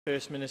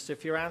First Minister,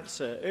 for your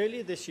answer.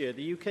 Earlier this year,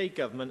 the UK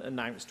Government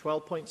announced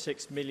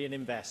 £12.6 million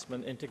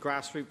investment into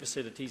grassroots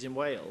facilities in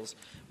Wales,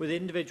 with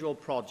individual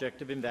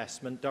project of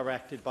investment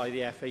directed by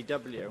the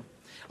FAW.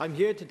 I'm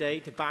here today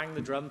to bang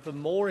the drum for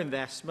more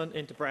investment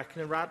into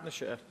Brecon and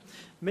Radnorshire.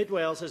 Mid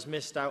Wales has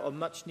missed out on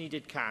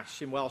much-needed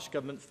cash in Welsh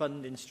Government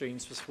funding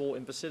streams for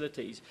sporting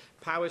facilities.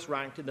 Tawe is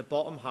ranked in the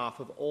bottom half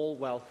of all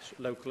Welsh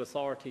local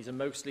authorities, and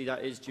mostly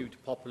that is due to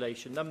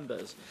population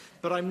numbers.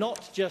 But I'm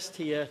not just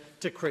here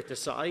to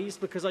criticise,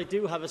 because I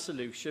do have a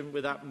solution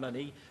where that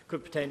money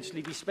could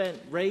potentially be spent.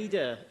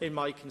 Raider, in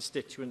my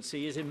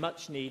constituency, is in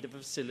much need of a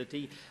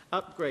facility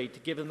upgrade to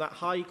give them that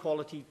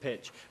high-quality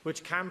pitch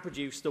which can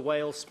produce the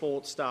Wales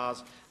sports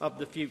stars of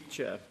the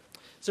future.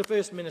 So,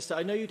 First Minister,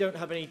 I know you don't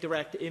have any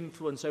direct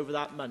influence over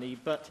that money,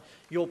 but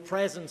your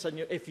presence and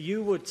if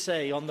you would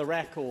say on the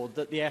record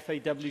that the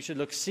FAW should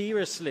look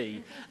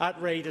seriously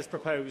at Raider's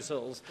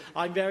proposals,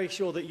 I'm very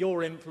sure that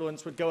your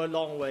influence would go a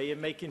long way in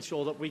making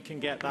sure that we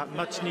can get that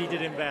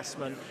much-needed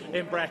investment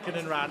in Brecon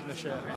and Radnorshire.